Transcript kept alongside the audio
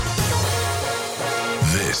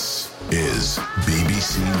is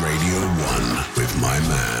BBC Radio 1 with my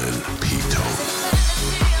man, Pete Tong.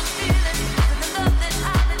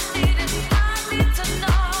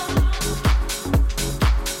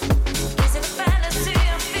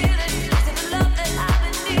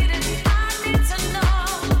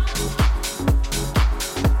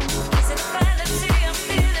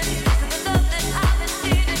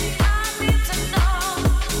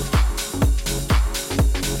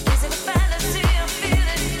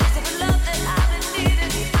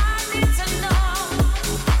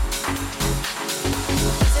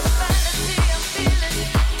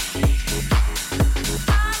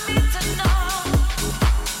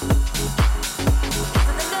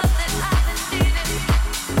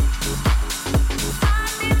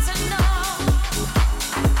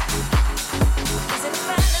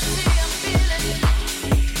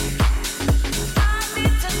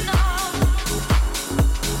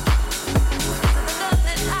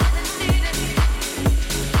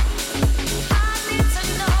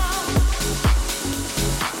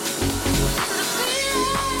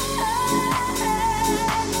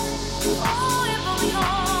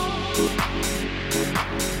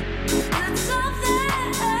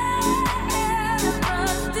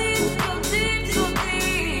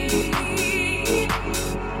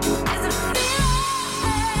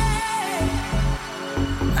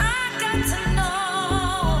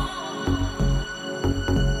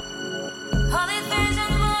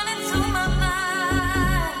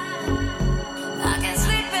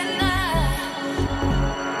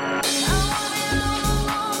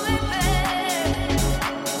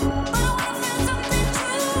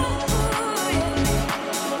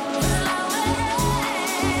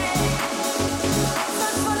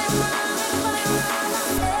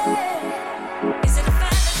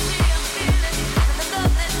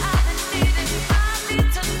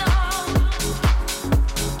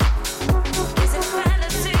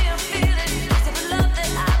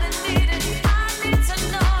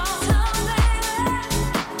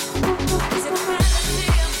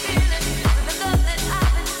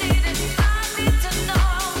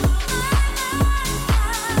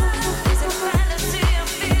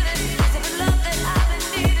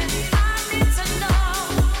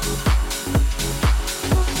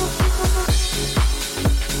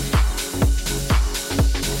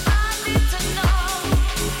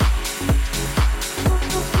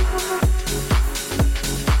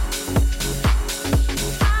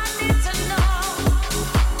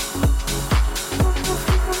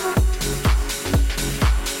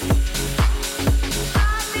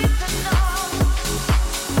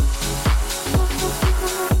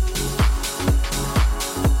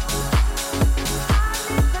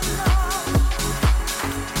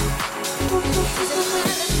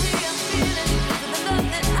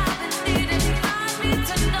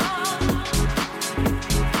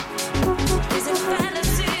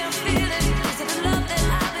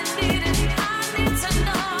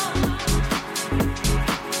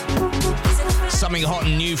 Hot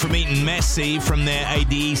and new from Eton Messy from their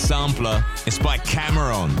ADE sampler. It's by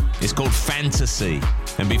Kamereon. It's called Fantasy.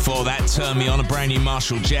 And before that, Turn Me On, a brand new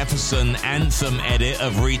Marshall Jefferson anthem edit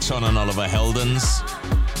of Reton and Oliver Heldens.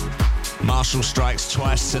 Marshall strikes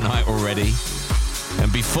twice tonight already.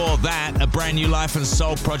 And before that, a brand new Life and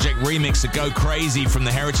Soul Project remix of Go Crazy from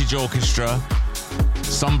the Heritage Orchestra.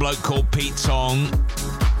 Some bloke called Pete Tong.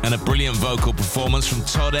 And a brilliant vocal performance from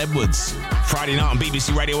Todd Edwards. Friday night on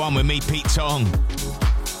BBC Radio 1 with me, Pete Tong.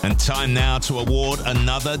 And time now to award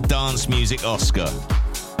another dance music Oscar.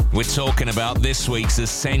 We're talking about this week's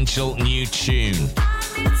essential new tune. You need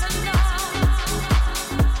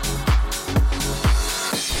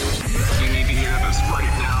to hear this right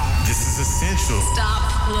now. This is essential.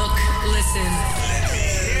 Stop, look, listen. Let me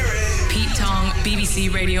hear it. Pete Tong, BBC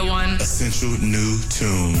Radio 1. Essential new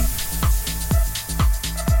tune.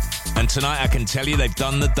 And tonight I can tell you they've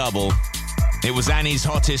done the double. It was Annie's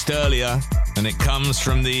hottest earlier, and it comes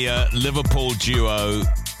from the Liverpool duo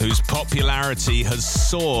whose popularity has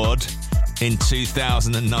soared in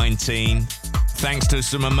 2019 thanks to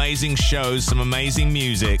some amazing shows, some amazing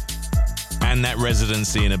music, and that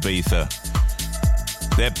residency in Ibiza.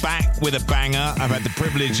 They're back with a banger. I've had the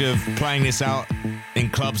privilege of playing this out in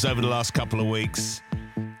clubs over the last couple of weeks.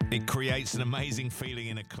 It creates an amazing feeling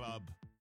in a club.